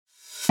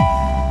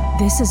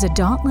This is a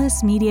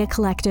Dauntless Media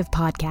Collective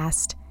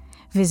podcast.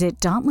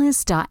 Visit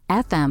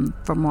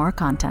dauntless.fm for more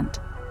content.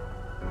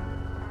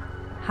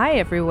 Hi,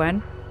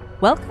 everyone.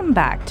 Welcome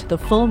back to the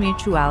Full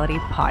Mutuality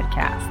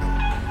podcast.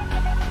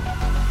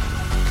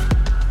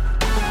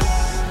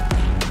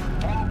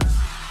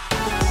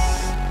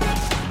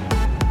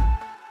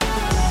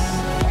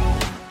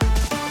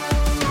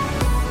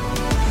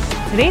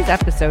 Today's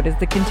episode is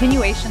the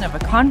continuation of a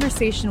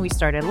conversation we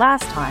started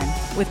last time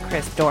with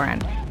Chris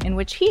Doran, in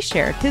which he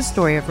shared his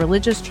story of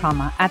religious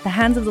trauma at the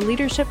hands of the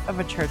leadership of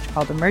a church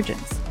called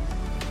Emergence.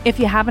 If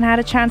you haven't had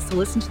a chance to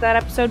listen to that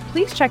episode,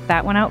 please check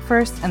that one out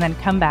first and then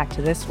come back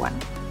to this one.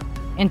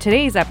 In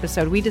today's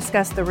episode, we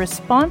discuss the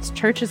response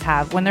churches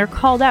have when they're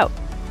called out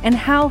and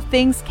how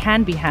things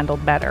can be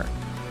handled better.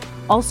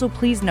 Also,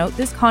 please note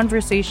this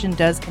conversation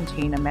does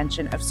contain a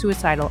mention of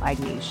suicidal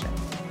ideation.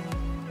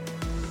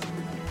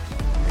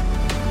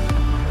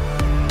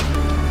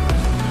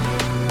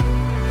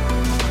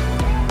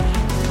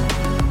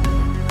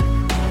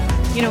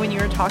 You know, when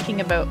you were talking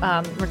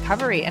about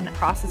recovery and the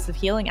process of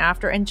healing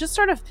after, and just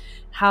sort of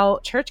how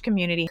church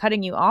community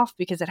cutting you off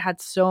because it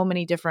had so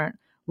many different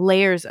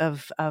layers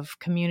of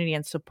community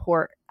and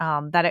support,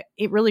 that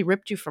it really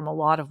ripped you from a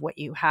lot of what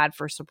you had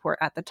for support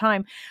at the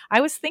time.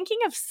 I was thinking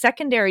of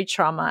secondary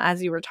trauma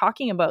as you were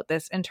talking about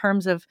this in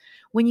terms of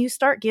when you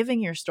start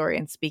giving your story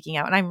and speaking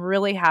out. And I'm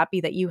really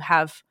happy that you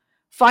have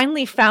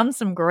finally found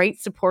some great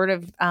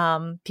supportive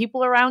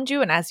people around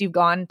you. And as you've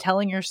gone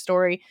telling your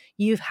story,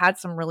 you've had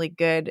some really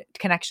good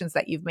connections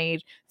that you've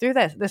made through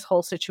this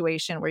whole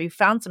situation where you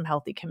found some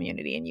healthy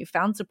community and you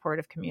found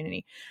supportive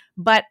community.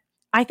 But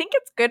I think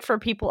it's good for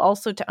people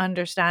also to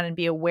understand and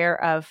be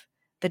aware of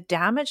the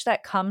damage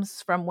that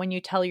comes from when you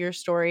tell your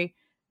story,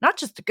 not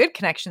just the good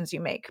connections you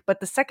make,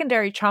 but the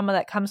secondary trauma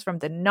that comes from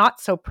the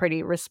not so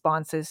pretty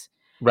responses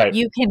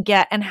you can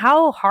get, and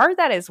how hard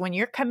that is when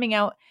you're coming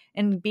out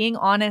and being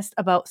honest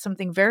about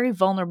something very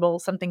vulnerable,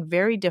 something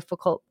very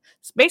difficult.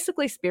 It's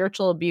basically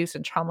spiritual abuse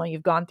and trauma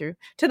you've gone through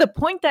to the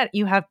point that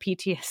you have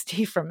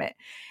PTSD from it.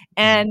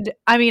 And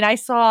I mean, I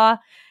saw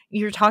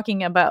you're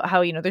talking about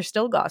how, you know, there's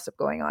still gossip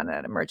going on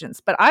at Emergence,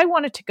 but I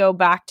wanted to go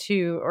back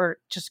to, or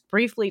just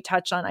briefly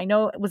touch on, I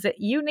know, was it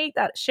you, Nate,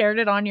 that shared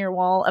it on your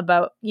wall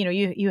about, you know,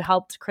 you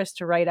helped Chris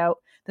to write out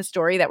the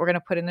story that we're going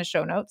to put in the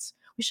show notes.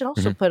 We should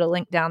also put a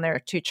link down there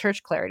to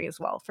Church Clarity as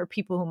well for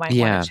people who might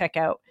want to check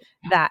out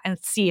that and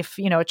see if,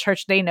 you know, a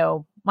church they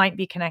know might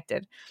be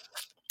connected.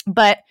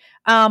 But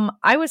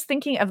I was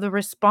thinking of the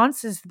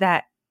responses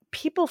that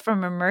people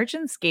from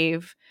Emergence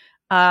gave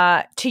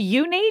to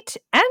you, Nate,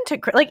 and to,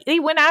 like,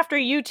 they went after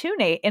you too,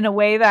 Nate, in a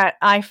way that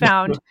I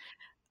found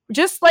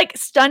just like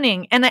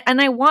stunning. And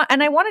I want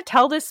to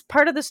tell this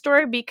part of the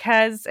story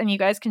because, and you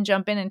guys can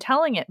jump in and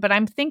telling it, but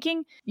I'm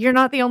thinking you're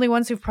not the only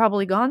ones who've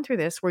probably gone through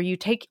this, where you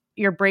take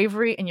your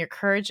bravery and your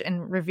courage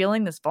and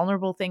revealing this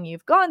vulnerable thing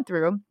you've gone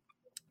through.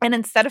 And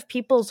instead of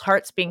people's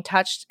hearts being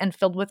touched and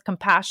filled with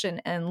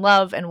compassion and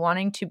love and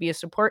wanting to be a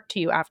support to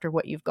you after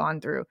what you've gone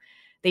through,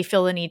 they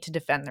feel the need to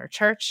defend their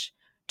church,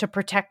 to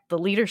protect the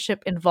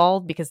leadership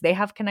involved because they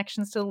have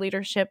connections to the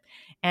leadership.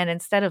 And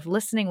instead of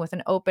listening with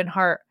an open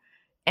heart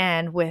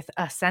and with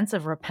a sense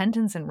of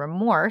repentance and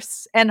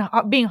remorse and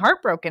being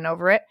heartbroken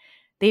over it,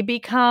 they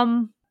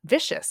become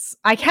vicious.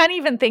 I can't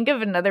even think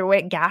of another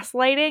way.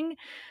 Gaslighting.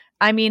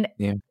 I mean,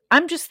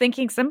 I'm just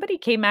thinking somebody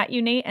came at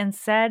you, Nate, and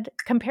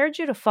compared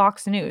you to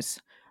Fox News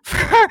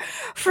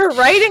for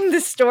writing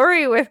the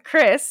story with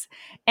Chris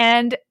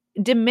and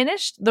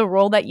diminished the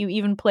role that you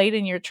even played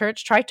in your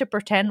church, tried to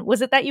pretend.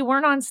 Was it that you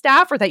weren't on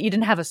staff or that you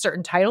didn't have a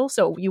certain title,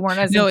 so you weren't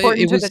as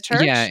important to the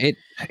church? Yeah,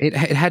 it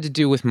had to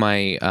do with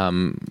my,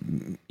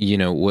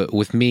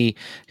 with me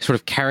sort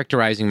of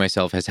characterizing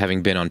myself as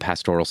having been on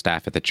pastoral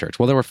staff at the church.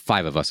 Well, there were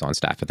 5 of us on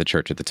staff at the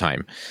church at the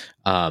time.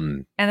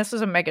 And this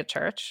was a mega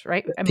church,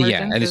 right? At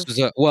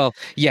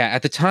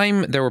the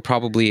time there were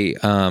probably,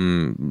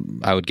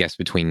 I would guess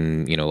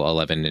between,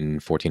 11 and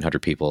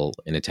 1,400 people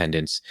in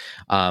attendance.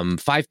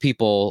 5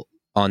 people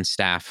on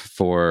staff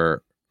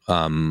for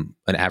an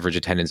average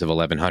attendance of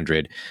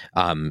 1,100.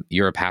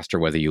 You're a pastor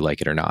whether you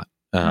like it or not.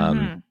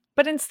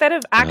 But instead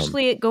of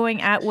actually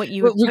going at what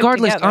you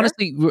regardless,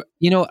 honestly,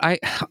 I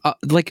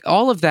like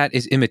all of that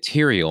is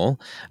immaterial,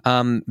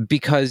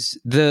 because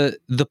the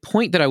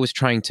point that I was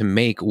trying to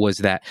make was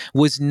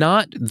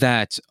not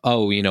that I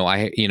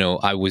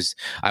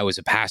was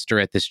a pastor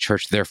at this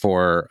church,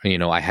 therefore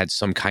I had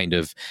some kind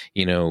of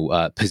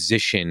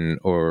position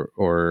or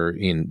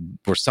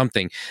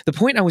something. The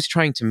point I was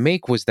trying to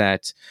make was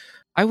that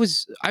I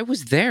was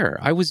there.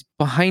 I was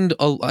behind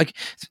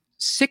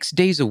 6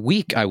 days a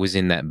week I was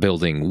in that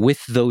building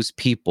with those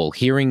people,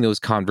 hearing those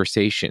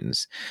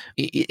conversations.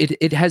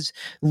 It has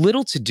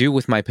little to do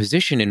with my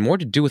position and more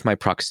to do with my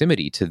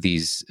proximity to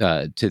these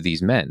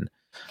men.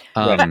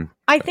 But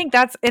I think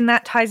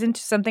that ties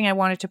into something I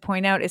wanted to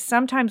point out is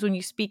sometimes when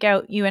you speak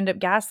out, you end up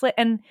gaslit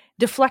and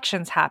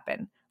deflections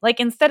happen like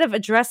instead of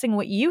addressing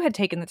what you had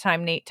taken the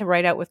time, Nate, to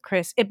write out with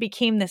Chris, it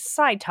became this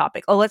side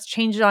topic. Oh, let's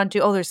change it on to,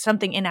 oh, there's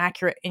something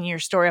inaccurate in your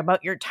story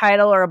about your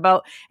title or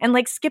about, and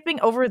like skipping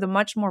over the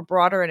much more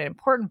broader and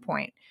important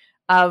point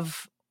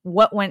of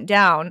what went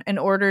down in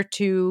order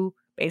to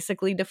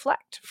basically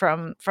deflect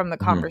from the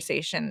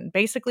conversation,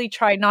 basically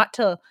try not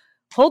to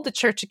hold the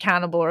church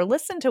accountable or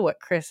listen to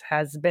what Chris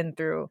has been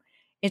through.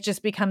 It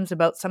just becomes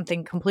about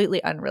something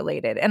completely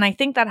unrelated. And I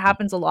think that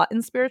happens a lot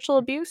in spiritual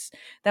abuse,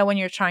 that when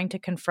you're trying to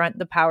confront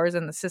the powers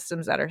and the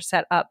systems that are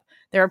set up,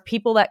 there are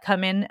people that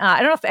come in. I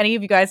don't know if any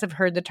of you guys have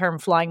heard the term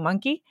flying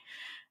monkey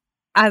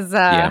as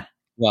a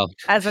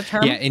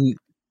term. Yeah,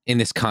 in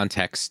this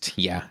context,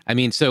 yeah. I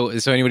mean, so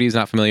anybody who's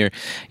not familiar,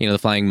 the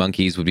flying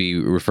monkeys would be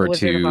referred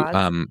to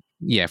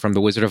from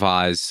the Wizard of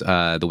Oz.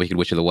 The Wicked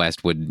Witch of the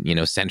West would,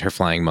 send her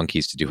flying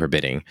monkeys to do her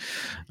bidding.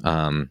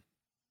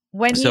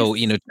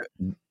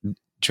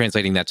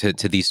 Translating that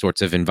to these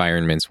sorts of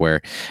environments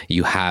where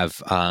you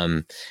have,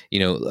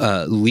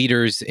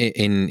 leaders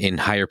in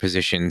higher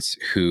positions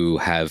who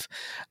have,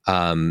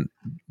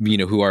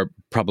 who are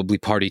probably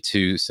party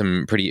to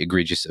some pretty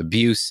egregious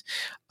abuse.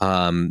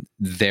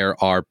 There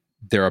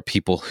are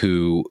people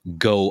who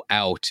go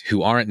out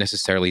who aren't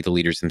necessarily the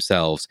leaders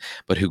themselves,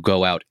 but who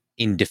go out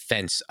in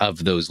defense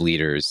of those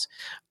leaders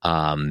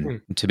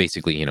to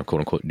basically, quote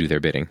unquote, do their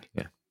bidding.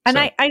 Yeah. And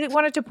I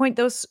wanted to point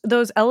those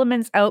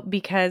elements out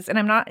because, and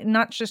I'm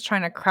not just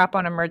trying to crap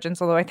on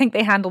Emergence, although I think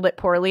they handled it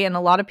poorly, and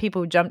a lot of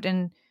people who jumped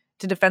in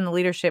to defend the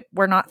leadership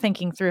were not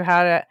thinking through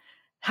how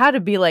to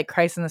be like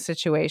Christ in the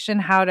situation,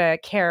 how to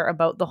care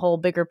about the whole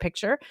bigger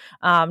picture,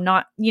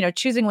 not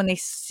choosing when they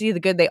see the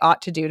good they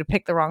ought to do to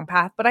pick the wrong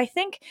path. But I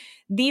think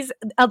these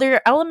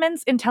other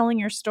elements in telling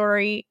your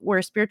story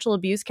where spiritual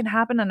abuse can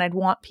happen, and I'd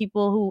want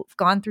people who've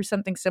gone through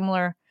something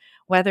similar,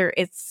 whether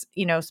it's,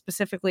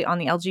 specifically on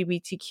the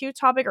LGBTQ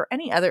topic or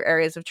any other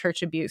areas of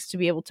church abuse, to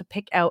be able to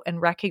pick out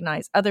and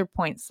recognize other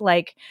points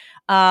like,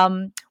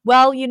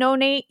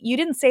 Nate, you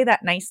didn't say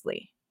that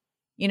nicely.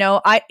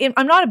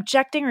 I'm not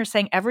objecting or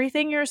saying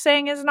everything you're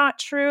saying is not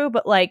true,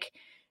 but like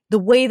the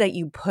way that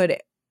you put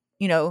it,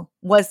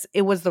 was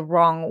the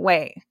wrong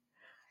way.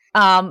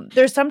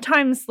 There's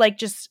sometimes like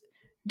just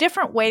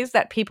different ways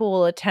that people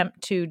will attempt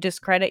to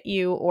discredit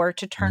you or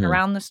to turn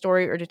around the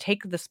story or to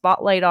take the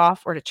spotlight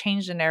off or to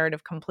change the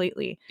narrative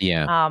completely.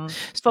 Yeah.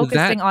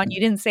 Focusing on you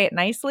didn't say it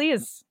nicely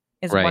is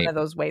right. One of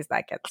those ways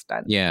that gets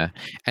done. Yeah.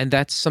 And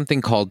that's something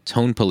called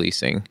tone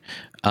policing,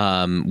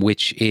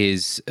 which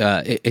is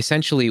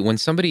essentially when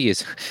somebody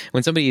is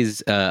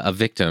a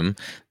victim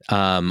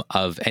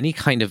of any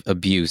kind of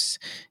abuse,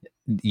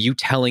 you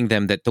telling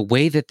them that the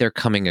way that they're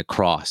coming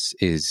across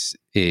is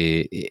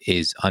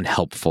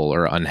unhelpful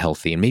or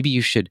unhealthy, and maybe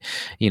you should,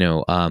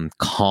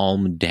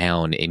 calm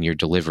down in your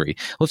delivery.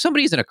 Well, if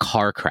somebody's in a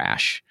car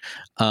crash,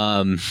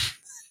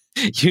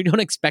 you don't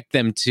expect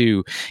them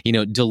to,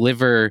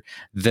 deliver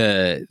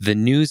the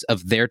news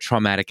of their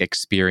traumatic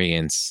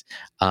experience,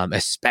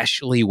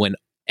 especially when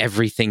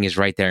everything is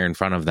right there in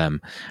front of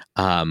them,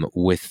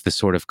 with the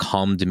sort of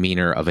calm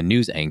demeanor of a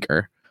news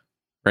anchor,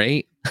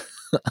 right?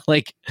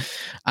 Like,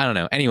 I don't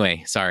know.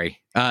 Anyway,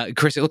 sorry.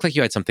 Chris, it looked like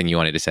you had something you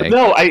wanted to say.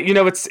 No,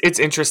 it's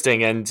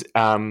interesting. And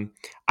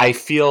I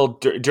feel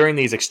during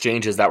these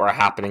exchanges that were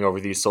happening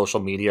over these social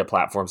media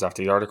platforms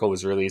after the article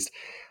was released,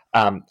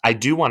 I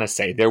do want to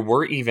say there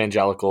were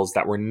evangelicals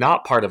that were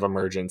not part of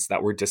Emergence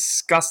that were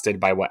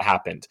disgusted by what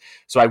happened.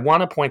 So I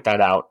want to point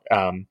that out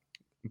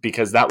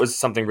because that was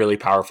something really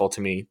powerful to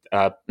me.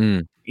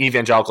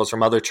 Evangelicals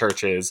from other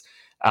churches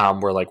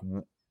were like,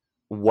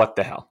 what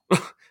the hell?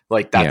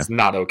 Like, that's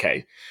not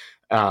okay.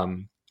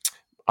 On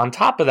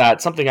top of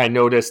that, something I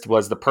noticed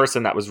was the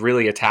person that was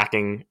really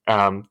attacking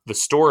the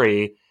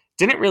story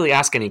didn't really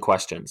ask any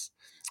questions.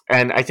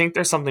 And I think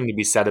there's something to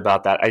be said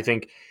about that. I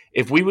think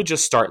if we would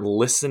just start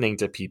listening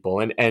to people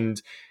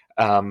and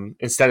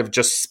instead of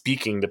just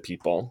speaking to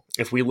people,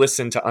 if we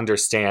listen to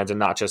understand and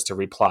not just to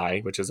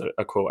reply, which is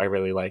a quote I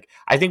really like,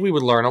 I think we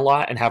would learn a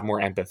lot and have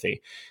more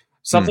empathy.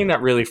 Something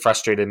that really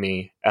frustrated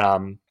me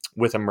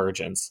with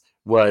Emergence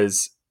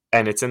was,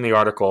 and it's in the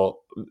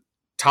article,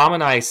 Tom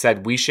and I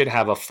said we should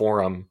have a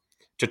forum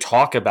to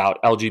talk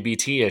about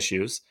LGBT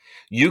issues.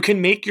 You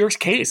can make your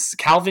case.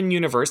 Calvin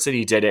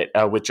University did it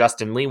with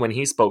Justin Lee when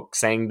he spoke,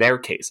 saying their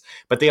case.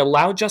 But they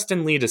allowed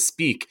Justin Lee to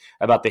speak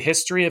about the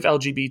history of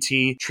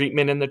LGBT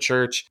treatment in the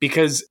church,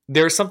 because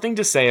there's something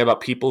to say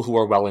about people who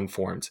are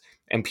well-informed,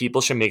 and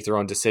people should make their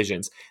own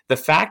decisions. The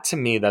fact to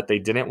me that they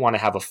didn't want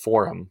to have a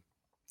forum,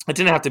 it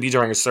didn't have to be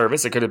during a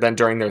service. It could have been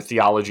during their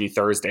Theology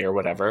Thursday or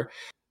whatever.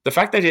 The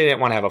fact that they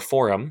didn't want to have a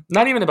forum,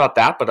 not even about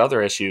that, but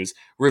other issues,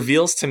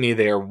 reveals to me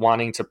they are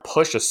wanting to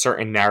push a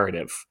certain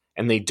narrative,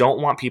 and they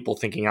don't want people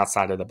thinking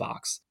outside of the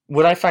box.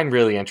 What I find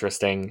really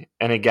interesting,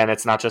 and again,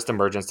 it's not just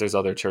Emergence, there's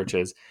other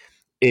churches,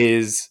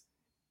 is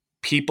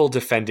people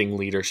defending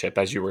leadership,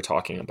 as you were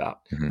talking about.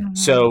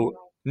 So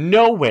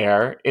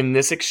nowhere in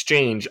this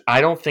exchange,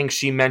 I don't think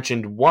she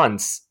mentioned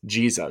once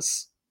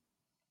Jesus.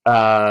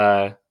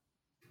 Let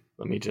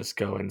me just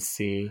go and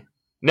see.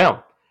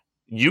 No.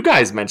 you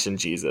guys mentioned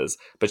Jesus,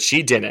 but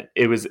she didn't.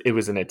 It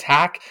was an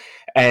attack.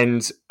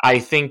 And I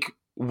think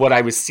what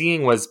I was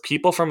seeing was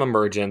people from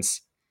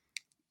Emergence,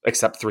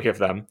 except 3 of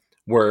them,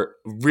 were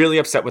really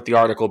upset with the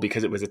article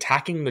because it was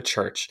attacking the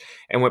church.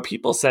 And what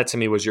people said to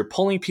me was, you're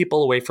pulling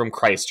people away from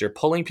Christ. You're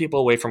pulling people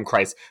away from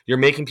Christ. You're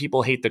making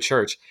people hate the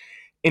church.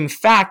 In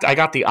fact, I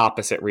got the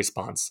opposite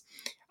response.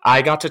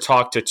 I got to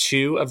talk to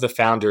 2 of the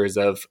founders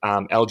of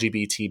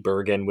LGBT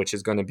Bergen, which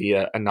is going to be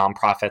a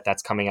nonprofit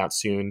that's coming out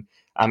soon.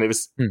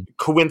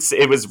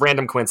 It was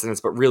random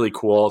coincidence, but really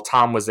cool.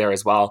 Tom was there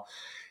as well.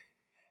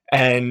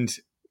 And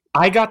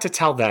I got to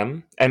tell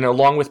them, and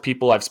along with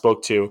people I've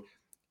spoke to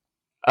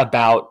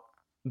about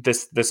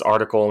this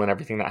article and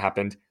everything that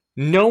happened,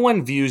 no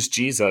one views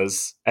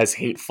Jesus as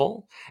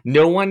hateful.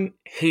 No one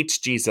hates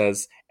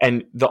Jesus.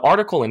 And the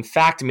article, in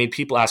fact, made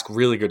people ask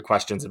really good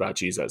questions about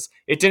Jesus.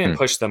 It didn't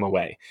push them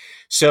away.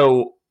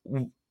 So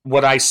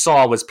what I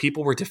saw was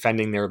people were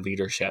defending their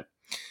leadership.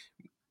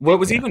 What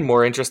was even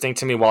more interesting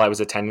to me while I was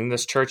attending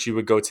this church, you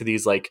would go to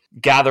these like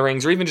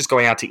gatherings or even just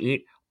going out to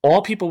eat.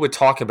 All people would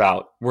talk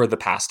about were the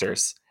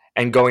pastors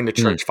and going to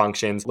church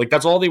functions. Like,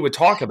 that's all they would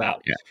talk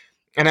about. Yeah.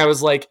 And I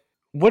was like,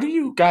 what are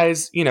you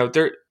guys,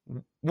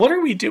 what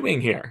are we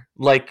doing here?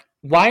 Like,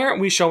 why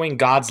aren't we showing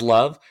God's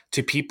love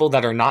to people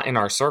that are not in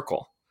our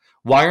circle?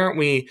 Why aren't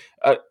we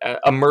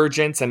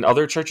Emergence and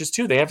other churches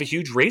too? They have a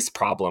huge race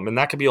problem, and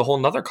that could be a whole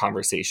nother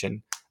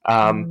conversation.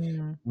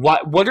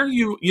 What are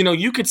you,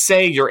 you could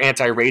say you're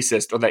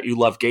anti-racist or that you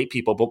love gay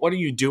people, but what are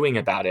you doing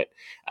about it?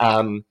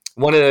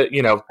 One of the,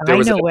 I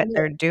know what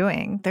they're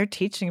doing. They're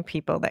teaching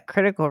people that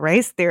critical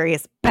race theory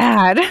is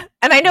bad.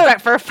 And I know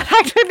that for a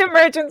fact with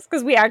Emergence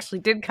because we actually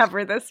did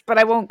cover this, but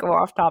I won't go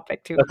off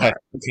topic too far.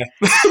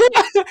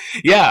 Okay.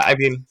 Yeah, I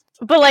mean.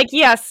 But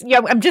yes,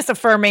 I'm just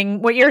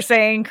affirming what you're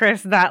saying,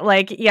 Chris, that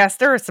yes,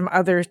 there are some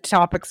other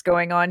topics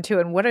going on too.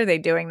 And what are they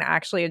doing to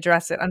actually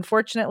address it?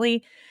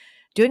 Unfortunately,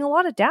 doing a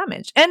lot of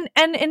damage. And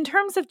in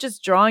terms of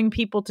just drawing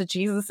people to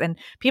Jesus, and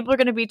people are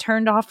going to be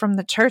turned off from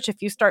the church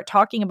if you start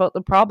talking about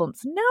the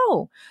problems.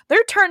 No,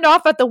 they're turned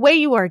off at the way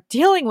you are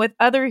dealing with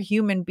other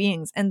human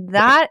beings. And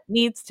that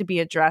needs to be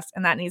addressed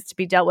and that needs to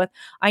be dealt with.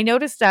 I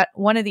noticed that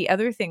one of the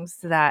other things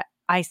that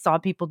I saw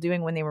people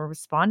doing when they were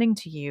responding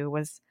to you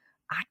was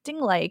acting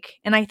like,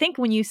 and I think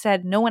when you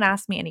said, no one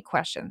asked me any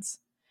questions,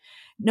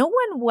 no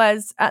one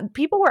was,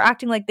 people were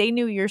acting like they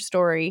knew your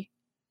story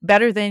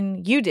better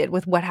than you did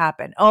with what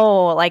happened.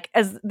 Oh,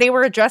 as they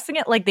were addressing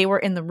it, like they were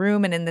in the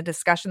room and in the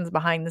discussions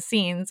behind the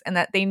scenes, and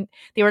that they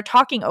were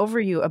talking over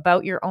you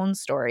about your own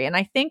story. And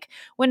I think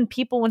when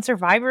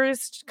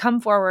survivors come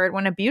forward,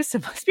 when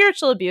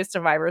spiritual abuse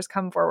survivors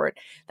come forward,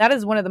 that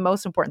is one of the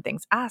most important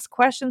things. Ask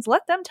questions,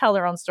 let them tell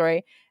their own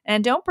story,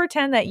 and don't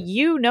pretend that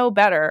you know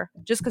better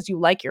just because you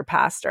like your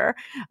pastor.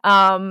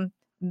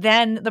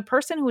 Then the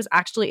person who was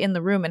actually in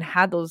the room and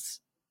had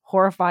those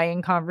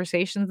horrifying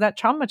conversations that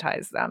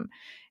traumatized them.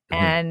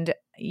 And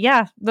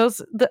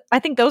I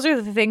think those are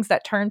the things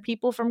that turn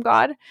people from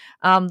God.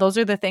 Those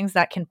are the things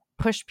that can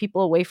push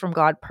people away from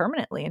God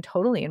permanently and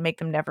totally and make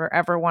them never,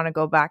 ever want to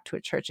go back to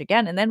a church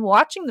again. And then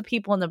watching the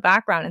people in the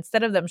background,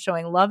 instead of them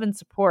showing love and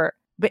support,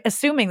 but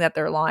assuming that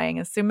they're lying,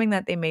 assuming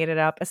that they made it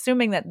up,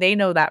 assuming that they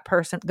know that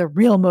person, the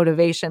real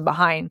motivation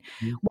behind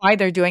why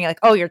they're doing it. Like,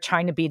 oh, you're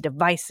trying to be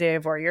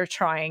divisive or you're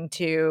trying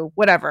to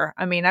whatever.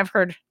 I mean, I've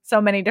heard so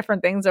many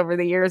different things over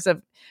the years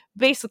of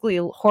basically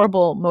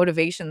horrible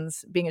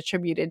motivations being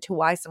attributed to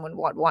why someone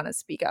would want to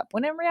speak up.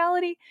 When in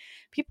reality,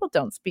 people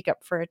don't speak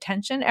up for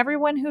attention.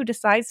 Everyone who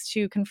decides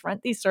to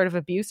confront these sort of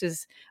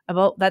abuses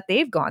about that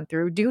they've gone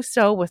through do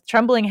so with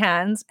trembling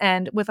hands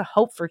and with a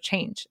hope for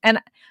change.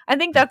 And I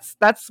think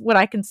that's what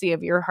I can see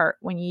of your heart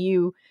when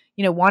you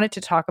wanted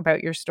to talk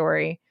about your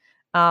story.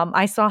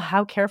 I saw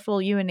how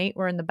careful you and Nate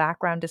were in the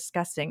background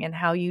discussing, and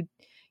how you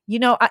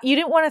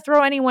didn't want to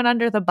throw anyone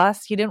under the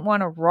bus. You didn't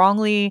want to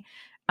wrongly,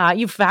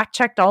 you fact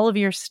checked all of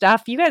your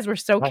stuff. You guys were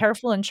so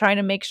careful in trying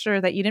to make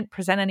sure that you didn't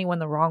present anyone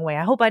the wrong way.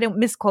 I hope I don't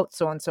misquote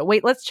so-and-so.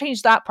 Wait, let's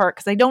change that part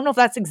because I don't know if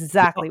that's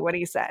exactly what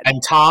he said.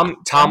 And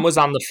Tom was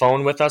on the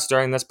phone with us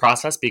during this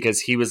process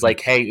because he was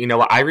like, hey,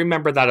 I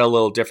remember that a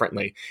little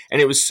differently.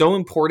 And it was so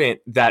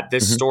important that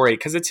this story,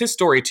 because it's his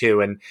story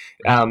too. And,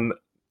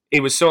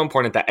 it was so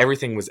important that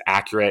everything was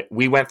accurate.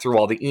 We went through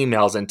all the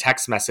emails and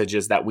text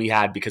messages that we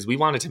had because we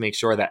wanted to make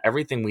sure that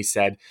everything we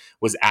said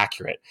was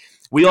accurate.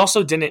 We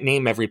also didn't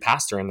name every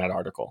pastor in that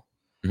article.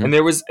 And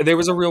there was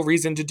a real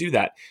reason to do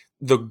that.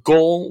 The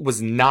goal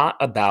was not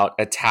about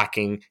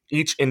attacking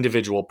each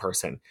individual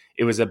person.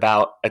 It was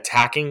about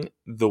attacking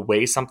the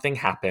way something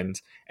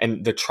happened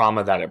and the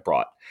trauma that it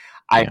brought.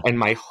 And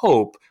my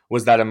hope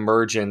was that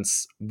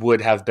Emergence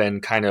would have been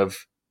kind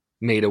of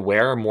made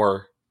aware,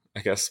 more, I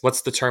guess,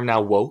 what's the term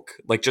now? Woke?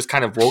 Like just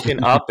kind of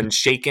woken up and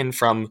shaken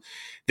from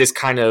this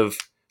kind of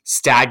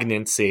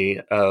stagnancy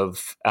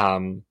of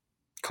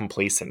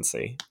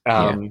complacency.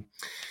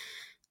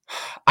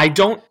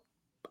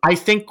 I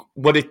think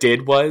what it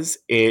did was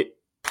it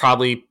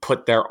probably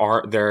put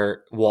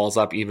their walls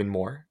up even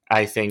more.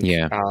 I think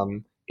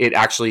it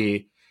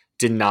actually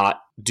did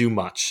not do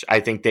much.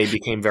 I think they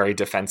became very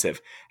defensive.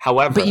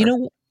 However,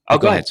 But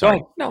go ahead. Sorry.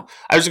 Go ahead. No,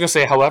 I was just going to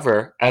say,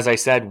 however, as I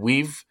said,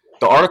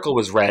 the article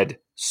was read.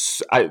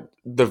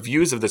 The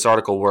views of this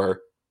article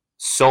were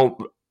so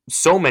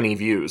many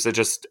views.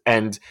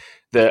 And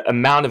the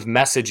amount of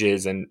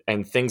messages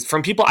and things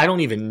from people I don't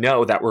even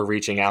know that were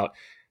reaching out,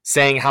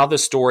 saying how the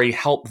story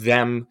helped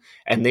them,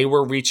 and they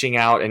were reaching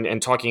out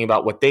and talking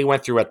about what they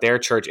went through at their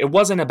church. It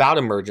wasn't about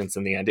emergence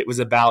in the end. It was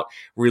about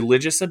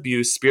religious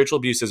abuse. Spiritual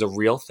abuse is a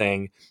real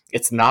thing.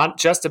 It's not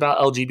just about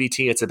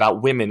LGBT. It's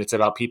about women. It's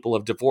about people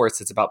of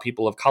divorce. It's about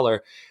people of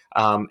color.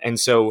 And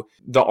so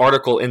the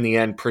article in the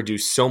end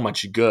produced so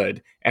much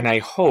good. And I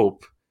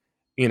hope,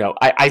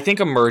 I think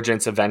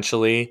emergence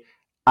eventually,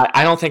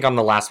 I don't think I'm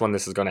the last one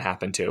this is going to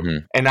happen to.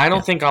 Mm-hmm. And I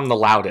don't think I'm the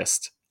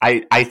loudest.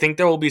 I think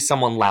there will be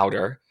someone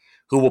louder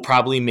who will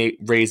probably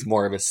raise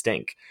more of a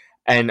stink.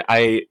 And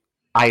I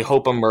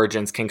hope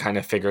emergence can kind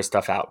of figure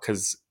stuff out.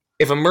 Because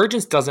if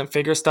emergence doesn't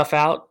figure stuff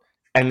out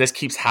and this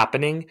keeps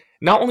happening,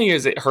 not only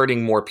is it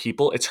hurting more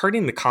people, it's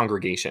hurting the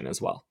congregation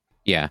as well.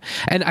 Yeah.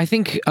 And I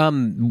think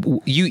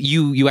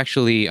you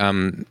actually,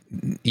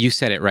 you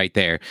said it right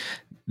there.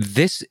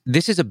 This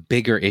is a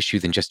bigger issue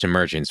than just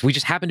emergence. We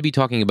just happen to be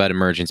talking about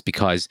emergence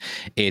because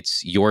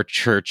it's your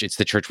church. It's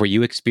the church where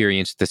you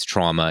experienced this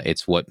trauma.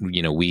 It's what,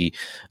 we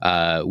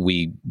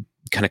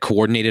kind of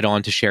coordinated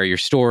on to share your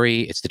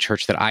story. It's the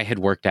church that I had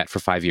worked at for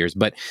 5 years.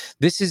 But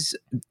this is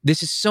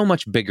so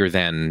much bigger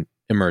than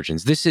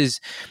emergence. This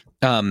is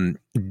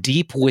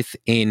deep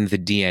within the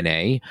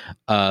DNA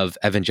of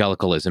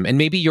evangelicalism. And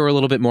maybe you're a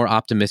little bit more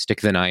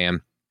optimistic than I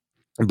am.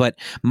 But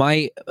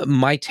my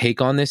take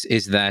on this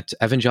is that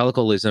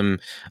evangelicalism,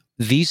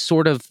 these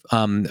sort of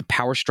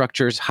power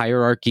structures,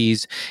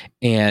 hierarchies,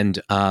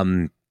 and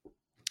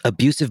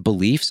abusive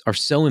beliefs are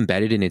so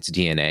embedded in its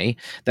DNA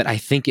that I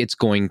think it's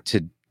going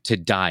to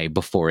die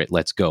before it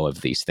lets go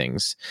of these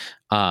things.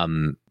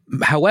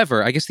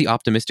 However, I guess the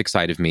optimistic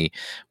side of me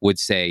would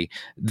say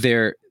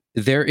there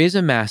is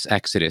a mass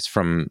exodus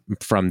from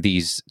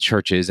these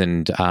churches,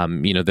 and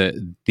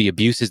the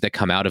abuses that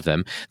come out of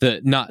them.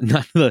 Not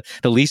the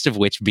least of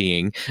which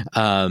being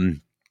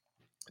probably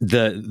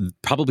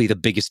the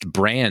biggest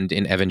brand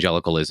in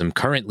evangelicalism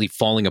currently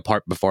falling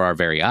apart before our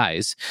very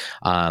eyes,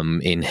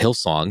 in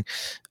Hillsong.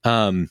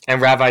 And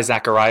Ravi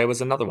Zachariah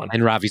was another one.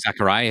 And Ravi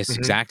Zacharias,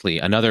 exactly,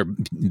 another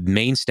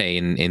mainstay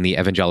in the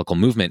evangelical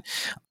movement.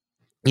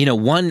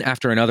 One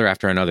after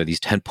another, these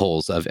tent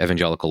poles of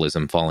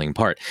evangelicalism falling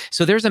apart.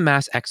 So there's a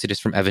mass exodus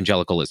from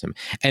evangelicalism.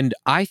 And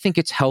I think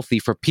it's healthy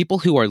for people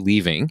who are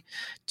leaving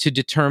to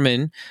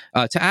determine,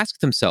 to ask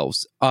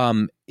themselves,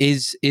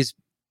 is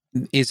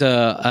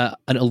an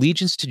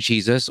allegiance to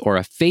Jesus, or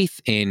a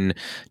faith in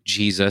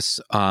Jesus,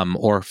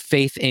 or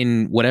faith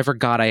in whatever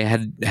God I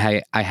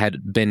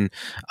had been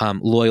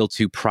loyal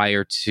to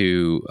prior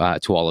to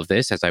all of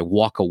this, as I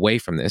walk away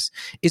from this,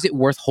 is it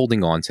worth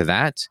holding on to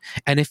that?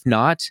 And if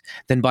not,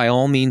 then by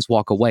all means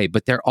walk away.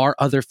 But there are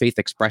other faith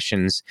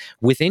expressions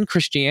within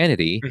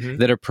Christianity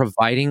that are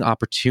providing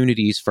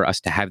opportunities for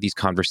us to have these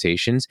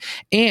conversations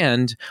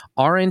and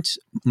aren't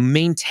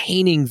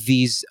maintaining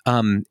these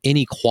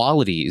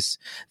inequalities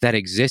that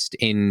exist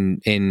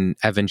in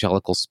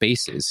evangelical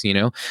spaces.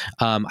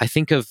 I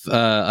think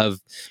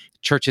of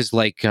churches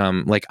like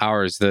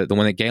ours, the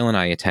one that Gail and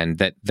I attend,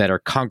 that are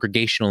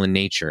congregational in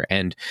nature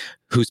and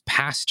whose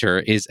pastor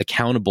is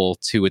accountable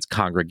to its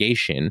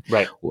congregation,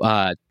 right?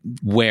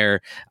 Where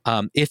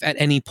if at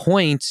any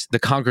point the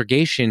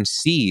congregation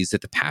sees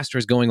that the pastor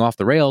is going off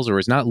the rails, or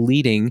is not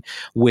leading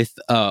with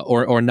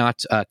or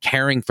not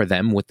caring for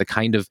them with the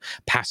kind of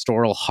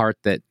pastoral heart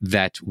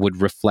that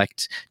would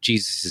reflect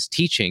Jesus's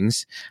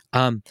teachings,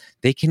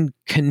 they can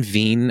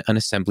convene an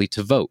assembly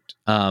to vote,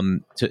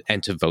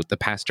 to vote the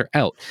pastor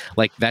out.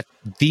 Like that,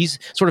 these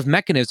sort of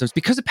mechanisms,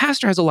 because the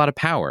pastor has a lot of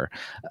power,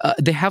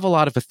 they have a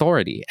lot of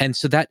authority, and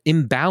so that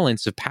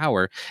imbalance of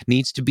power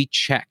needs to be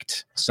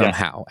checked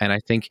somehow. Yes. And I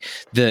think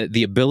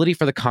the ability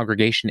for the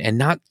congregation, and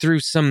not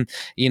through some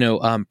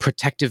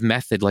protective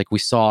method like we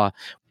saw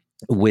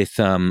with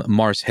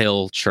Mars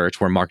Hill Church,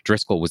 where Mark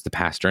Driscoll was the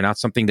pastor, not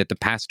something that the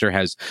pastor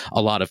has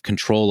a lot of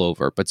control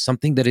over, but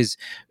something that is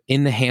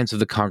in the hands of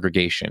the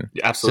congregation.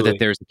 Absolutely. So that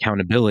there's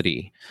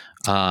accountability.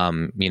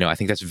 I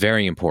think that's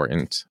very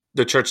important.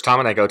 The church Tom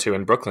and I go to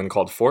in Brooklyn,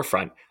 called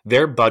Forefront,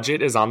 their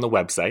budget is on the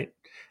website.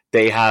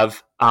 They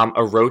have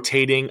a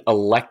rotating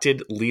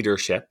elected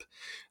leadership.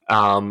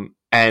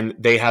 And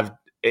they have,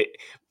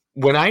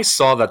 when I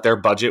saw that their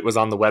budget was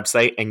on the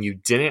website and you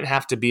didn't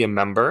have to be a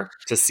member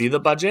to see the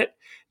budget,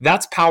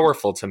 that's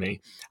powerful to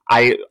me.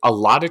 A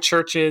lot of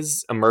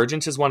churches,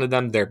 Emergence is one of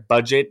them, their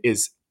budget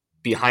is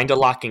behind a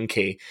lock and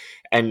key.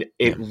 And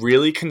it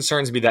really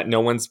concerns me that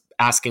no one's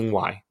asking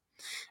why.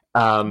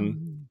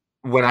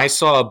 When I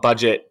saw a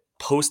budget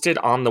posted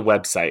on the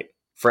website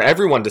for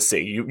everyone to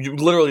see, you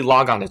literally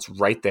log on, it's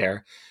right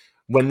there.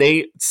 When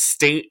they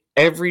state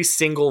every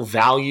single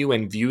value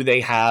and view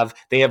they have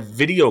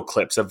video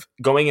clips of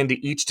going into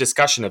each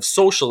discussion of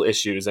social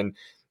issues. And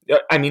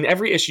I mean,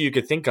 every issue you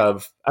could think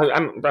of,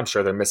 I'm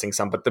sure they're missing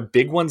some, but the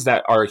big ones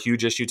that are a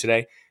huge issue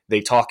today,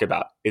 they talk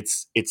about.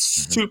 It's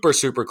super,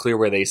 super clear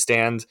where they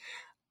stand.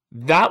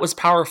 That was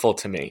powerful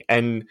to me.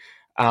 And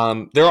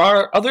there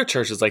are other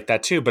churches like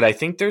that too, but I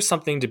think there's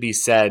something to be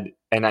said.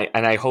 And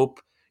I hope,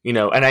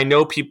 and I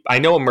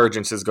know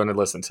Emergence is going to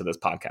listen to this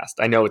podcast.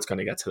 I know it's going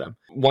to get to them.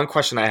 One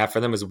question I have for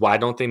them is, why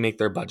don't they make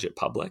their budget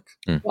public?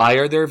 Why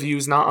are their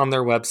views not on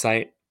their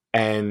website?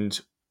 And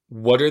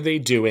what are they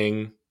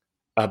doing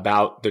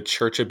about the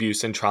church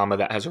abuse and trauma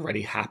that has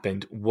already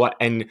happened?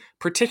 And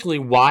particularly,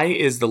 why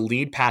is the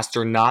lead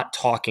pastor not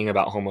talking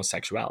about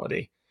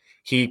homosexuality?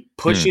 He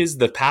pushes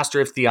the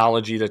pastor of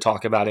theology to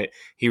talk about it.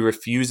 He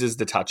refuses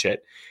to touch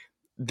it.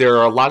 There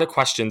are a lot of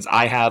questions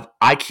I have.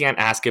 I can't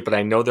ask it, but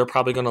I know they're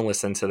probably going to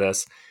listen to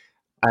this.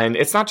 And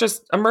it's not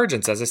just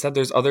Emergence. As I said,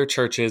 there's other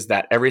churches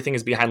that everything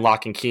is behind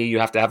lock and key. You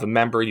have to have a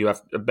member. You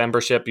have a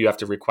membership. You have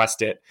to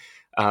request it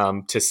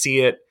to see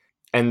it.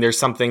 And there's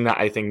something that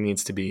I think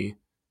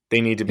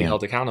they need to be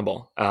held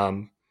accountable.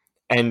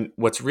 And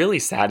what's really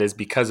sad is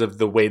because of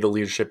the way the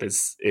leadership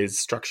is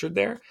structured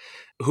there,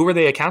 who are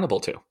they accountable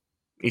to?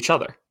 Each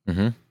other.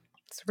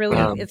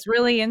 It's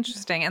really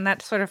interesting. And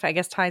that sort of, I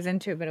guess, ties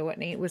into a bit of what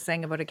Nate was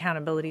saying about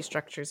accountability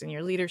structures in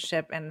your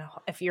leadership and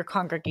if your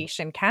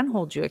congregation can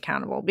hold you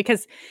accountable.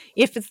 Because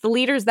if it's the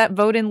leaders that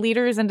vote in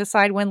leaders and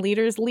decide when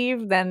leaders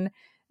leave, then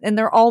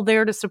they're all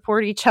there to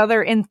support each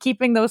other in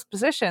keeping those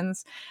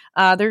positions.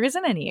 There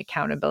isn't any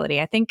accountability.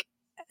 I think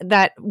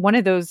that one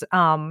of those,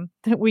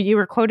 you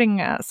were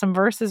quoting some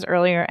verses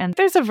earlier, and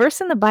there's a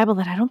verse in the Bible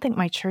that I don't think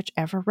my church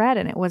ever read,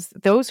 and it was,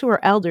 those who are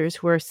elders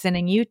who are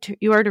sinning, you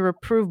are to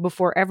reprove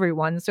before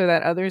everyone so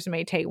that others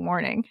may take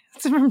warning.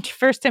 It's from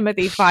 1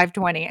 Timothy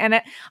 5:20.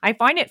 And I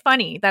find it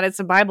funny that it's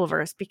a Bible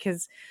verse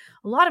because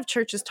a lot of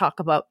churches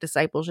talk about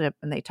discipleship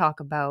and they talk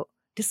about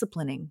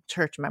disciplining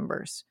church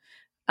members.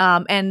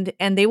 And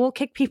they will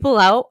kick people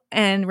out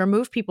and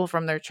remove people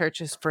from their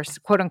churches for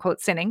quote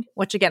unquote sinning,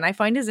 which again, I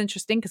find is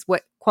interesting because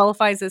what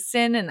qualifies as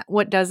sin and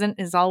what doesn't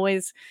is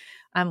always,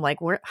 I'm like,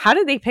 how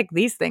did they pick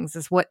these things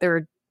as what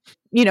they're,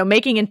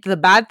 making into the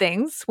bad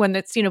things when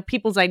it's,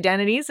 people's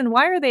identities, and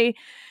why are they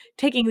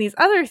taking these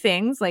other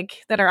things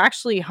like that are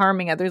actually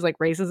harming others like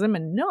racism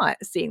and not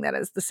seeing that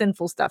as the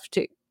sinful stuff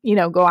to,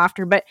 go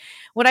after. But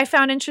what I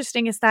found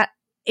interesting is that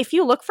if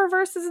you look for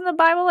verses in the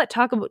Bible that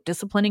talk about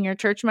disciplining your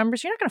church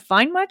members, you're not going to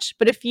find much.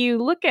 But if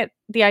you look at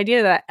the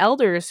idea that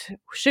elders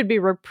should be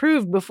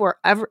reproved before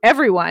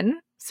everyone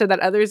so that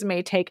others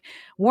may take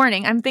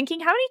warning, I'm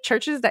thinking, how many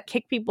churches that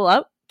kick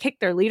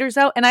their leaders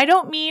out? And I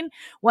don't mean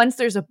once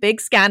there's a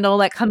big scandal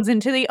that comes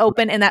into the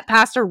open and that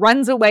pastor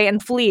runs away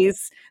and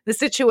flees the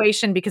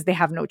situation because they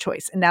have no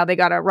choice. And now they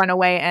got to run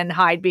away and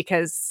hide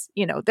because,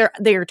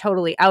 they are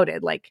totally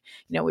outed. Like,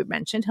 we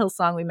mentioned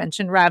Hillsong, we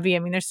mentioned Ravi. I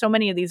mean, there's so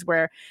many of these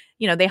where,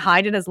 they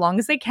hide it as long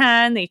as they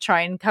can. They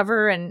try and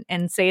cover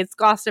and say it's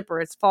gossip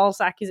or it's false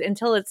accusation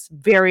until it's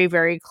very,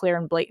 very clear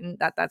and blatant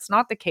that that's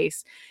not the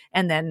case.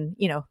 And then,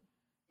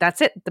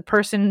 that's it. The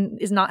person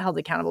is not held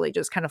accountable. They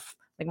just kind of,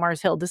 like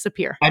Mars Hill,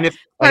 disappear. And if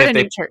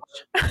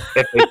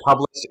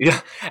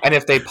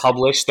they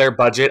publish their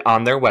budget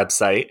on their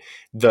website,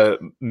 the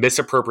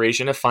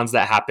misappropriation of funds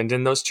that happened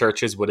in those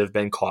churches would have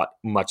been caught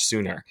much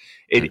sooner.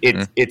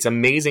 It's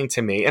amazing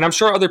to me, and I'm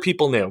sure other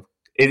people knew.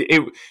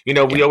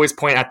 We always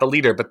point at the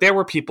leader, but there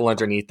were people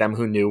underneath them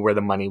who knew where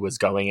the money was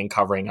going and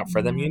covering up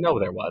for them.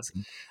 There was.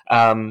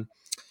 I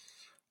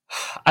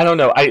don't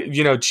know.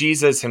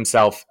 Jesus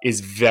himself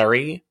is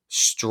he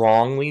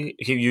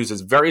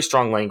uses very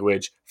strong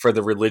language for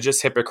the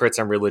religious hypocrites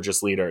and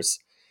religious leaders.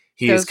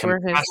 Yeah.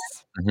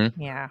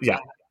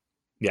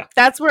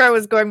 That's where I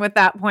was going with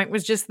that point,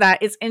 was just that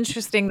it's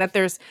interesting that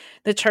there's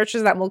the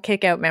churches that will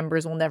kick out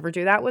members will never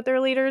do that with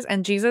their leaders.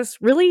 And Jesus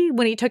really,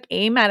 when he took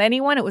aim at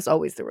anyone, it was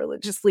always the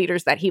religious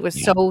leaders that he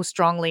was so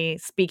strongly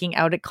speaking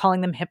out at,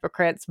 calling them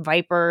hypocrites,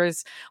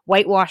 vipers,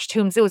 whitewashed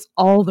tombs. It was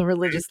all the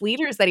religious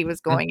leaders that he was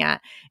going at.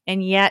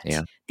 And yet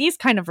these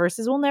kind of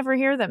verses, we'll never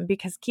hear them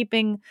because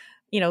keeping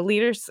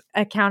leaders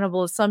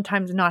accountable is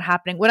sometimes not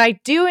happening. What I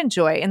do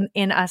enjoy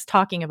in us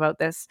talking about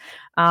this,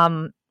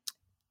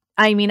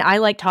 I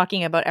like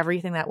talking about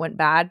everything that went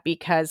bad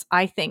because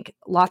I think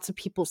lots of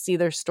people see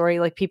their story,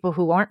 like people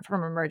who aren't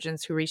from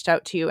Emergence who reached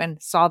out to you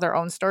and saw their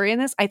own story in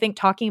this. I think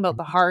talking about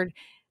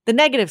the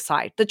negative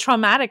side, the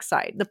traumatic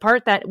side, the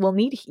part that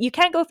you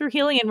can't go through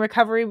healing and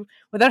recovery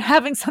without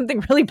having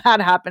something really bad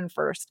happen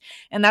first.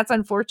 And that's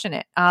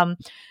unfortunate.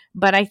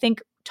 But I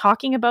think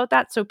talking about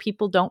that so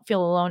people don't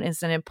feel alone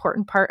is an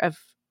important part of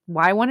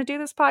why I want to do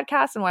this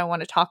podcast and why I want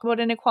to talk about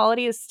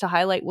inequality, is to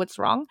highlight what's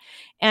wrong.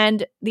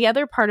 And the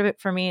other part of it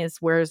for me is,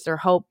 where is their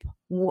hope?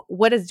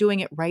 What does doing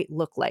it right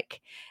look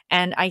like?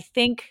 And I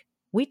think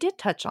we did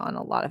touch on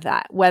a lot of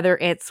that, whether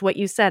it's what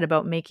you said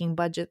about making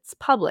budgets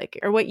public,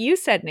 or what you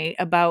said, Nate,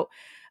 about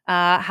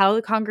how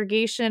the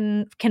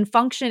congregation can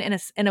function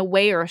in a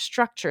way or a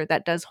structure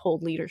that does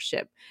hold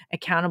leadership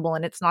accountable.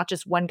 And it's not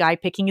just one guy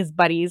picking his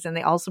buddies and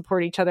they all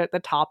support each other at the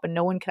top and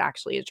no one could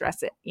actually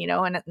address it,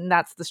 and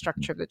that's the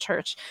structure of the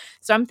church.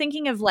 So I'm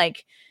thinking of,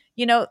 like,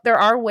 there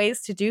are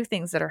ways to do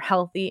things that are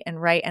healthy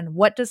and right. And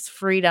what does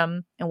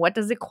freedom and what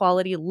does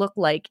equality look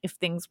like if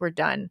things were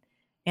done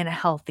in a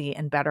healthy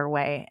and better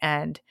way?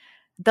 And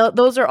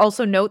those are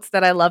also notes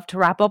that I love to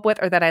wrap up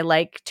with, or that I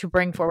like to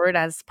bring forward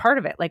as part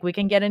of it. Like, we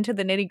can get into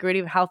the nitty gritty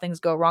of how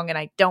things go wrong, and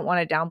I don't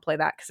want to downplay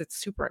that because it's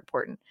super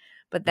important.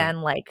 But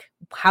then, like,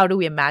 how do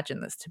we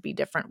imagine this to be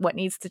different? What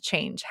needs to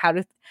change?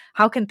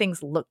 How can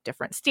things look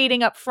different?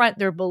 Stating up front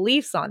their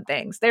beliefs on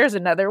things. There's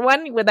another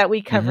one that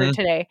we covered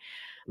today.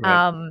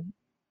 Right.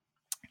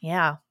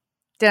 Yeah.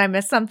 Did I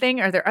miss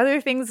something? Are there other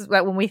things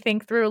that when we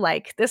think through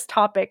like this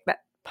topic that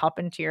pop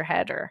into your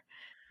head? Or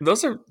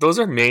those are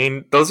the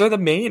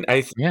main.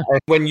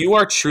 When you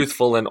are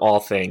truthful in all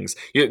things,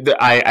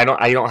 I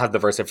don't have the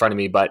verse in front of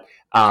me, but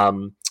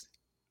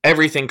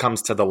everything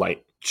comes to the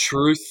light.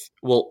 Truth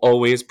will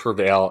always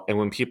prevail, and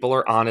when people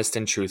are honest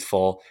and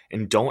truthful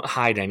and don't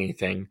hide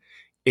anything,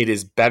 it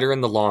is better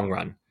in the long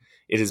run.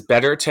 It is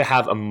better to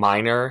have a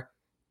minor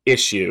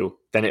issue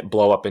than it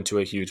blow up into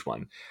a huge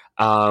one.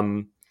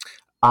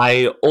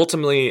 I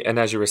ultimately, and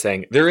as you were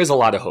saying, there is a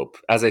lot of hope.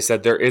 As I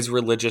said, there is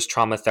religious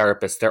trauma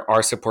therapists, there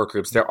are support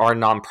groups, there are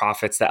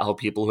nonprofits that help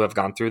people who have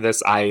gone through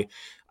this.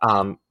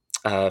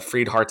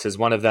 Freed Hearts is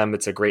one of them.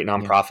 It's a great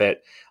nonprofit.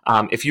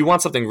 If you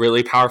want something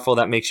really powerful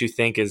that makes you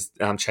think,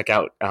 check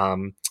out,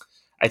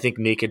 I think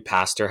Naked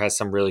Pastor has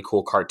some really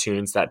cool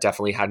cartoons that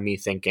definitely had me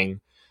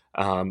thinking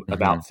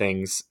about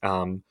things.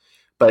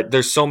 But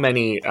there's so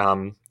many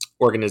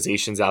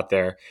organizations out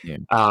there.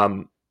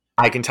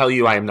 I can tell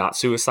you I am not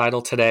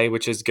suicidal today,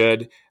 which is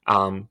good.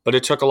 But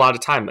it took a lot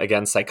of time.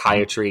 Again,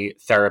 psychiatry,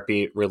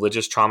 therapy,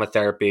 religious trauma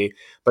therapy.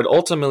 But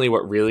ultimately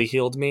what really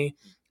healed me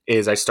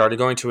is I started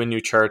going to a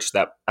new church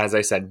that, as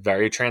I said,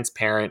 very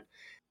transparent.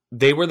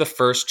 They were the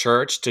first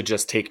church to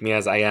just take me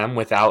as I am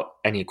without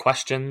any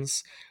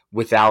questions,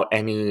 without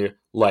any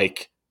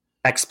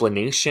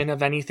explanation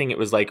of anything. It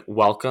was like,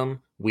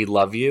 welcome, we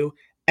love you.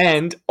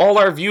 And all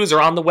our views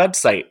are on the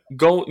website.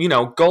 Go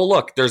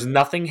look. There's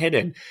nothing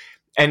hidden.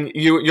 And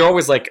you're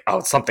always like,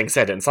 oh, something's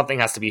hidden. Something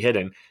has to be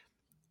hidden.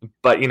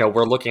 But,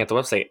 we're looking at the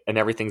website and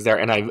everything's there.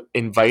 And I've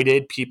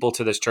invited people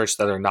to this church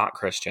that are not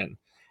Christian.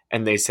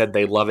 And they said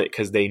they love it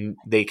because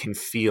they can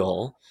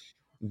feel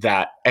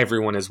that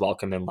everyone is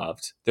welcome and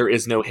loved. There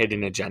is no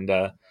hidden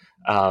agenda.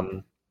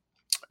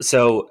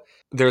 So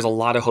there's a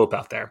lot of hope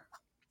out there.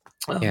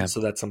 So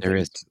that's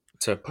something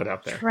to put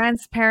out there.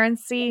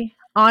 Transparency,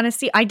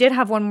 honesty. I did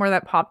have one more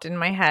that popped in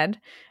my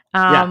head.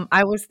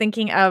 I was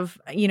thinking of,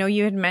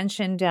 you had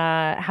mentioned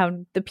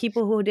how the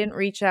people who didn't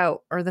reach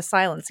out, or the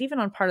silence, even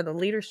on part of the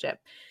leadership,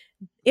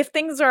 if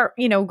things are,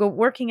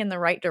 working in the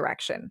right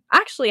direction. I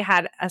actually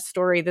had a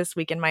story this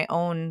week in my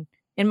own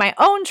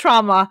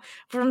trauma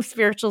from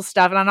spiritual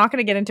stuff. And I'm not going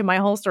to get into my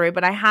whole story,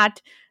 but I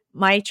had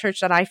my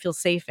church that I feel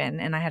safe in,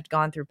 and I had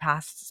gone through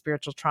past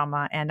spiritual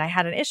trauma, and I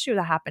had an issue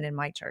that happened in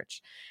my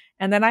church.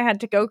 And then I had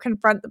to go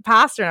confront the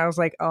pastor, and I was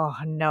like, oh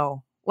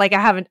no. I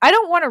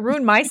don't want to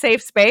ruin my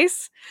safe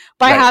space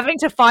by having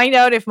to find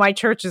out if my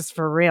church is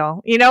for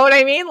real. You know what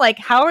I mean?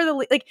 How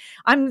are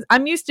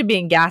I'm used to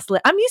being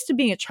gaslit. I'm used to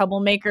being a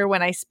troublemaker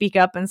when I speak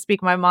up and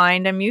speak my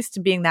mind. I'm used to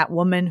being that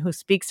woman who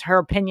speaks her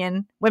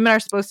opinion. Women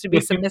are supposed to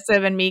be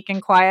submissive and meek and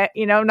quiet,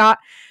 not,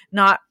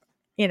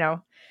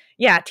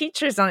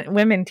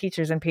 women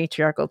teachers in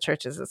patriarchal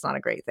churches. It's not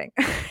a great thing.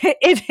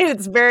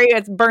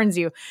 It burns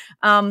you.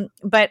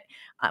 But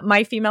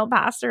my female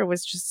pastor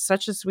was just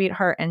such a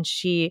sweetheart, and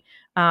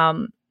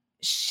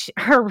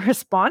her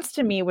response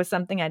to me was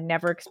something I'd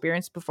never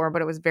experienced before,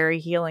 but it was very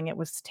healing. It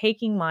was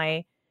taking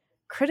my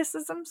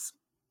criticisms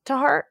to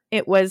heart.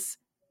 It was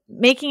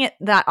making it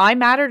that I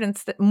mattered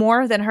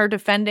more than her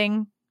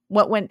defending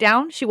what went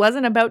down. She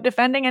wasn't about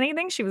defending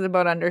anything. She was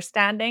about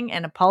understanding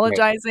and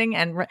apologizing.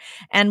 Right.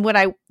 And what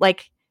I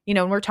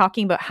we're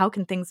talking about how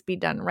can things be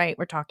done right.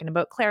 We're talking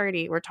about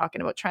clarity. We're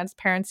talking about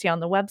transparency on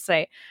the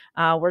website.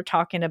 We're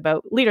talking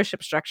about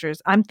leadership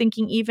structures. I'm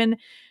thinking even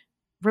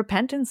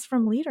repentance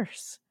from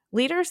leaders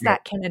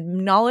that can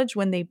acknowledge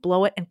when they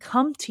blow it and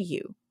come to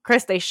you.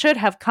 Chris, they should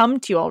have come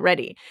to you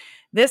already.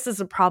 This is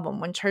a problem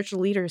when church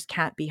leaders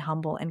can't be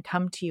humble and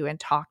come to you and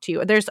talk to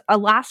you. There's a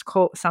last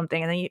quote,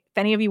 something, and if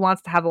any of you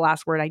wants to have the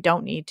last word, I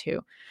don't need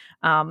to.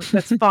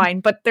 That's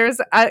fine. But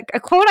there's a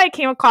quote I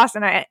came across,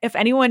 and if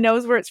anyone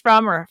knows where it's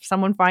from, or if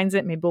someone finds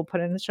it, maybe we'll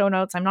put it in the show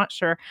notes. I'm not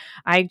sure.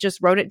 I just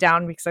wrote it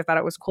down because I thought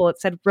it was cool.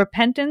 It said,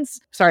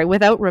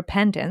 without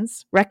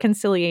repentance,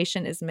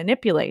 reconciliation is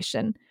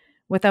manipulation.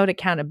 Without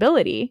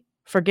accountability,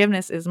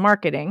 forgiveness is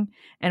marketing.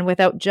 And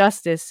without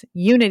justice,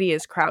 unity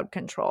is crowd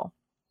control.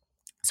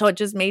 So it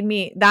just made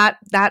me, that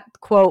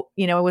quote,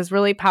 it was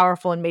really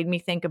powerful and made me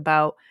think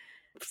about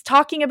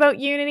talking about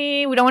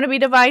unity. We don't want to be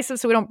divisive,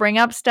 so we don't bring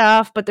up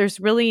stuff, but there's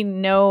really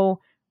no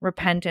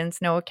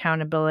repentance, no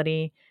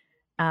accountability,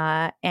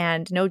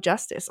 and no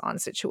justice on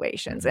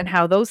situations, and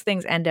how those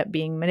things end up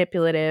being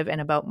manipulative and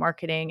about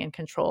marketing and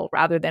control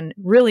rather than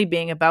really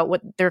being about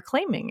what they're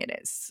claiming it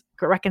is.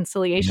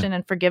 Reconciliation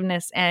and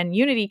forgiveness and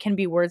unity can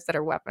be words that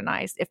are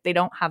weaponized if they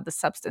don't have the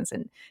substance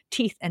and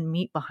teeth and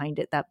meat behind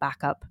it that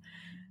back up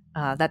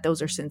that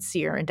those are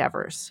sincere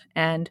endeavors.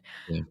 And,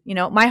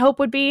 my hope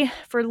would be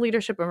for the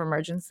leadership of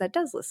Emergence that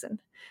does listen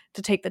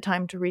to take the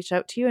time to reach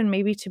out to you and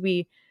maybe to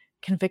be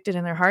convicted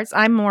in their hearts.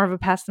 I'm more of a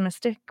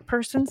pessimistic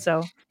person,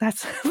 so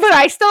but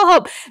I still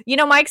hope.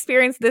 My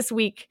experience this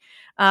week,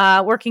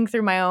 working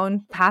through my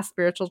own past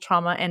spiritual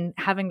trauma and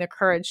having the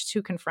courage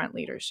to confront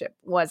leadership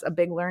was a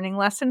big learning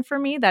lesson for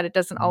me, that it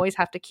doesn't always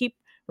have to keep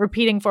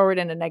repeating forward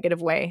in a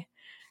negative way,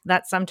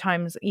 that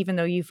sometimes, even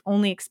though you've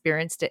only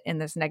experienced it in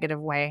this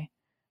negative way,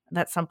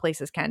 that some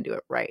places can do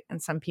it right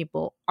and some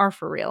people are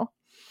for real.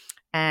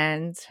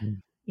 And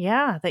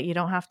that you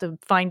don't have to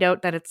find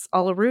out that it's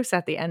all a ruse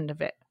at the end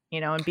of it,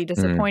 and be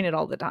disappointed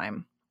all the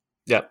time.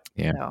 Yep.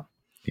 Yeah.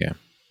 Yeah.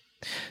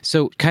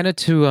 So kind of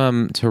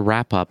to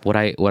wrap up, what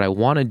I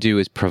want to do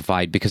is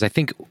provide, because I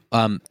think,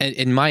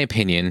 in my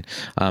opinion,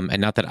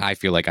 and not that I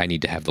feel like I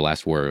need to have the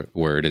last word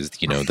as,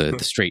 the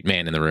straight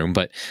man in the room,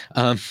 but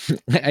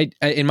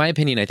in my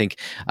opinion, I think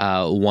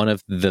one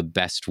of the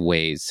best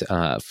ways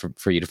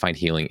for you to find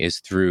healing is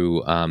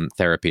through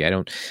therapy.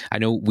 I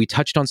know we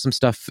touched on some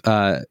stuff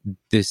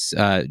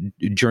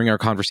during our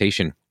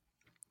conversation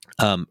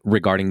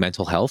regarding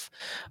mental health.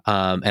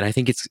 And I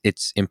think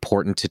it's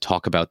important to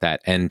talk about that.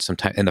 And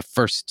the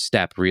first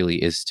step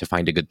really is to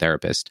find a good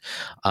therapist.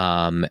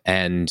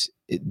 In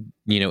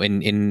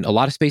a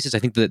lot of spaces, I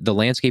think the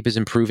landscape is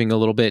improving a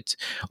little bit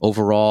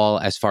overall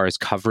as far as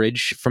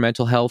coverage for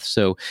mental health.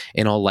 So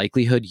in all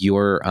likelihood,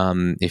 you're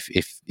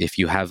if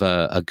you have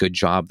a good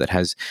job that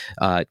has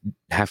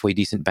halfway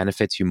decent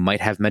benefits, you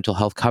might have mental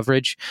health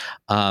coverage.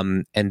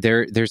 And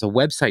there's a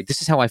website.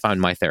 This is how I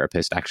found my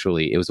therapist,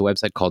 actually. It was a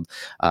website called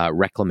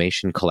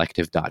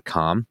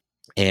reclamationcollective.com.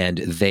 And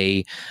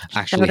they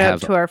actually Shout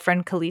out to our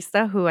friend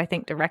Kalisa, who I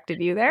think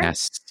directed you there.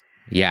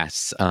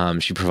 Yes.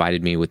 She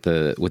provided me with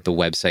the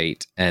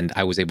website, and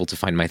I was able to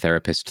find my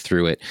therapist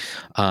through it.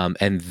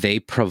 And they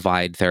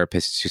provide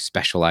therapists who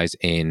specialize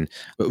in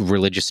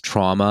religious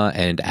trauma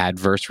and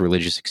adverse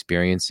religious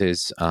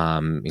experiences,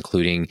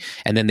 including,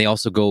 and then they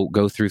also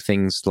go through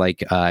things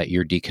like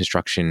your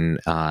deconstruction,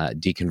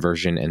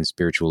 deconversion, and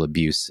spiritual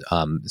abuse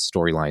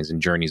storylines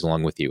and journeys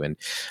along with you. And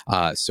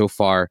so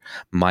far,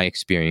 my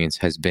experience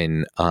has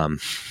been,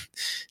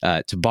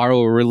 to borrow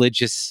a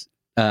religious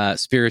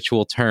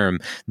spiritual term,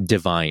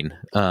 divine.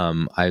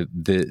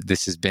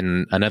 This has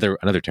been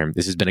another term.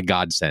 This has been a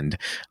godsend.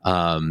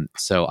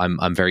 So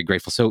I'm very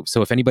grateful.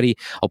 So if anybody,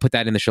 I'll put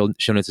that in the show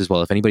notes as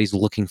well. If anybody's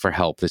looking for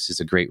help, this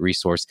is a great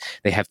resource.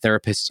 They have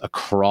therapists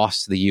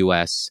across the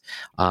U.S.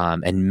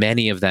 And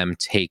many of them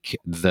take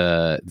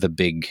the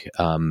big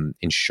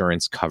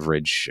insurance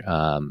coverage.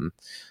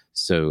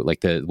 So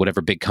like whatever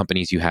big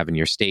companies you have in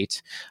your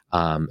state,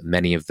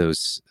 many of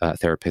those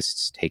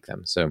therapists take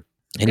them. So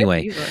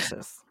anyway.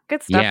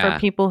 Good stuff for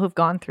people who've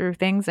gone through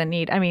things and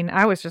need. I mean,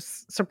 I was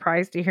just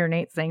surprised to hear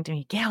Nate saying to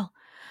me, "Gail,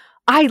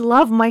 I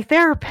love my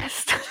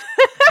therapist."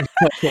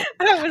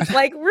 I was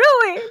like,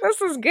 really?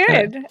 This is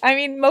good. I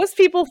mean, most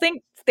people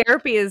think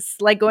therapy is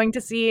like going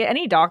to see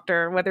any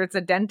doctor, whether it's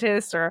a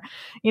dentist or,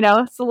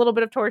 it's a little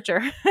bit of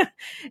torture.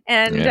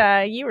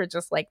 And you were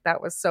just like,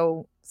 that was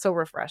so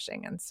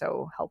refreshing and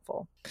so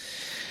helpful.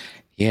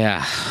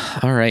 Yeah.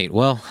 All right.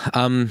 Well,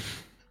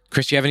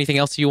 Chris, do you have anything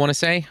else you want to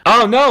say?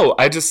 Oh, no.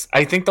 I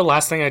think the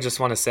last thing I just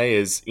want to say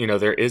is,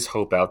 there is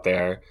hope out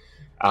there.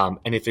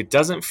 And if it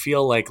doesn't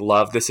feel like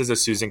love, this is a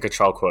Susan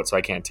Cottrell quote, so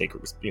I can't take,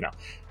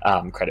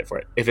 credit for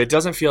it. If it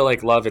doesn't feel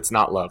like love, it's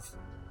not love.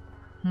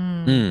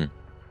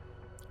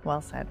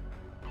 Well said.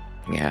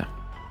 Yeah.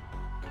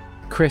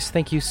 Chris,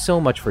 thank you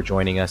so much for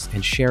joining us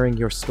and sharing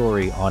your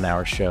story on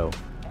our show.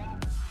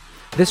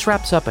 This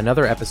wraps up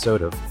another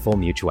episode of Full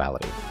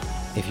Mutuality.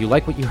 If you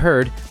like what you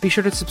heard, be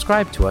sure to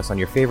subscribe to us on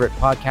your favorite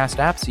podcast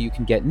app so you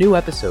can get new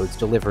episodes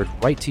delivered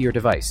right to your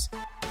device.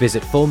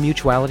 Visit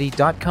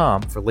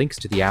fullmutuality.com for links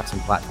to the apps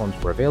and platforms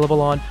we're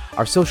available on,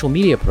 our social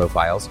media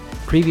profiles,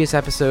 previous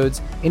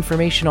episodes,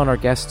 information on our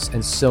guests,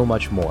 and so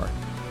much more.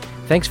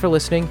 Thanks for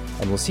listening,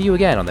 and we'll see you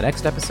again on the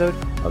next episode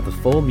of the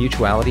Full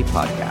Mutuality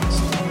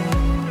Podcast.